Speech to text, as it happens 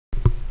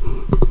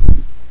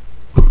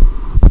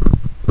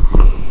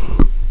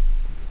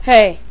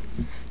Hey,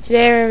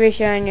 today I'm going to be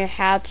showing you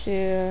how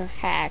to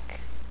hack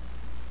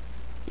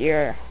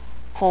your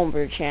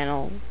Homebrew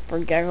Channel for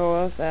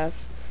GECKO OS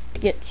to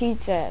get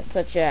cheat sets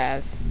such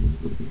as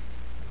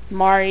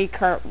Mario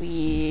Kart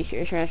Wii,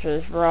 Super Smash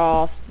Bros.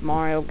 Brawl,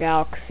 Mario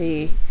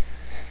Galaxy,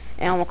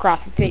 Animal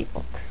Crossing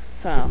Facebook.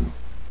 So,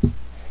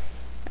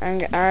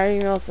 I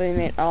already mostly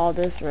made all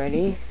this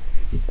ready,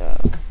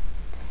 so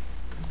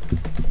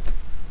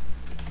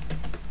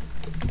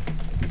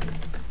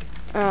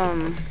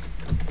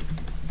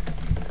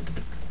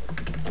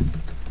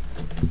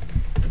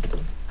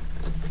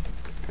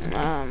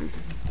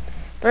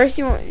first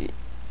you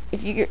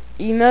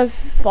must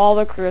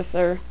follow the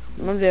cursor.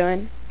 What I'm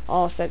doing.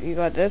 All step you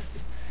got this.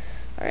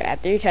 Alright,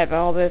 after you type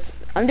all this,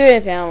 I'm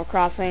doing this Animal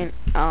Crossing.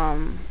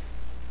 I'll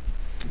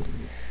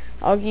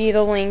give you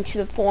the link to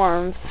the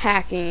forums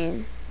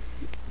hacking.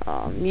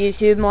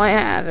 YouTube might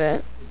have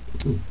it.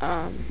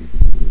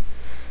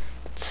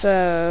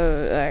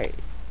 So alright.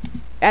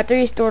 After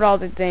you stored all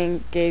the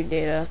game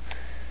data,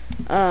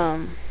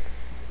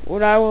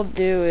 what I will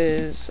do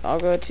is I'll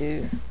go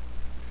to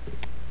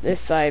this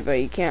site, but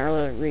you can't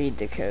really read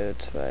the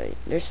codes, but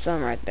there's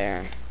some right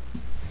there.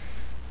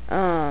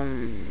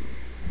 Alright,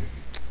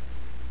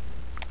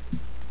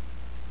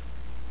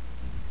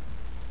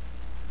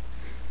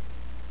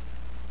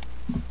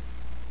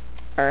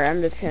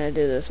 I'm just gonna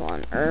do this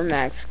one. Earn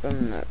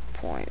maximum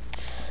points.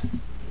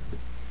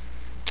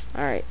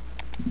 Alright.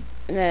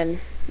 And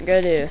then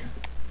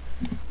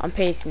I'm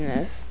pasting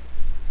this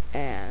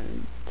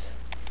and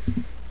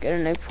get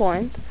a new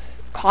point.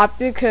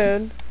 Copy the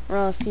code, or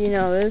else you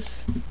know this.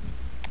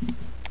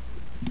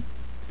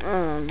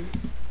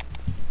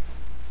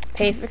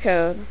 Paste the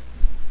code.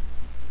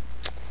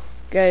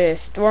 Go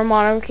to store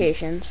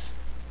modifications.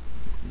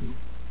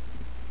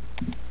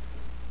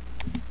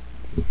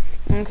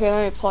 Okay,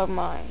 let me plug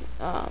my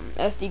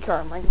SD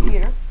card in my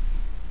computer.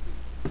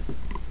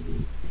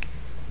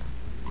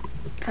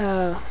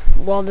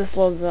 While this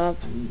loads up,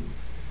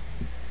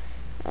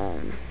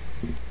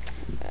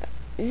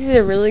 this is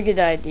a really good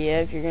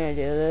idea if you're gonna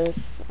do this.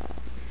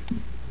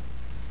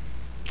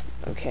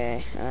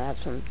 Okay, I have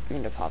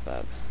something to pop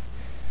up.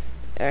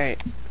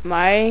 Alright,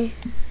 my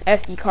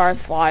SD card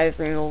slot is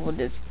removable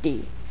disk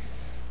D.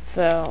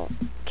 So,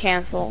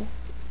 cancel.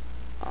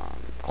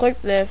 Click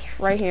this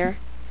right here.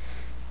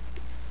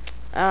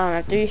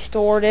 After you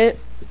stored it,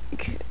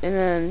 and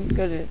then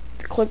go to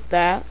click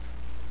that,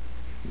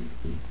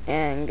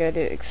 and go to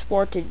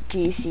export to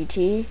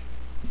GCT.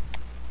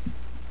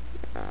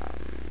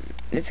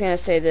 It's gonna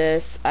say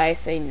this. I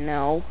say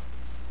no.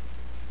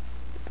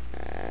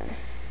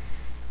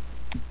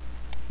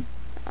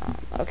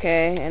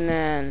 Okay, and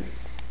then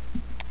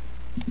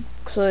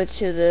switch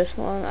to this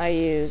one. I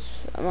use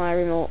my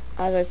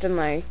as I said,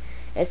 my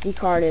SD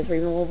card is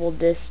removable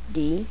disk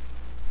D.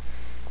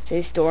 So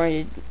you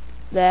store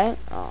that.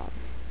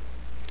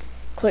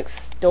 Click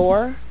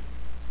store,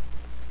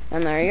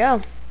 and there you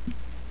go.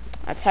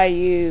 That's how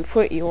you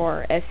put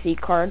your SD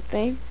card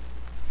thing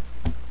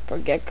for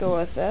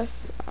GECKO OS.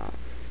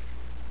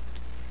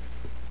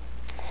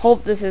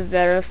 Hope this is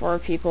better for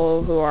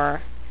people who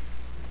are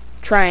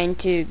trying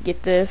to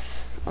get this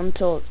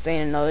until it's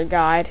in another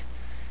guide,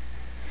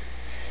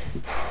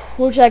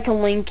 which I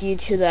can link you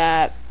to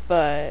that,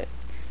 but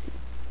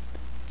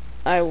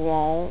I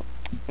won't.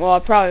 Well, I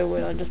probably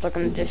will. Just look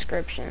in the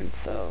description.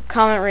 So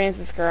comment, rate, and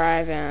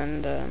subscribe,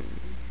 and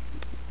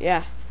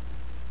yeah.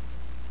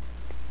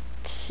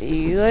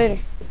 See you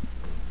later.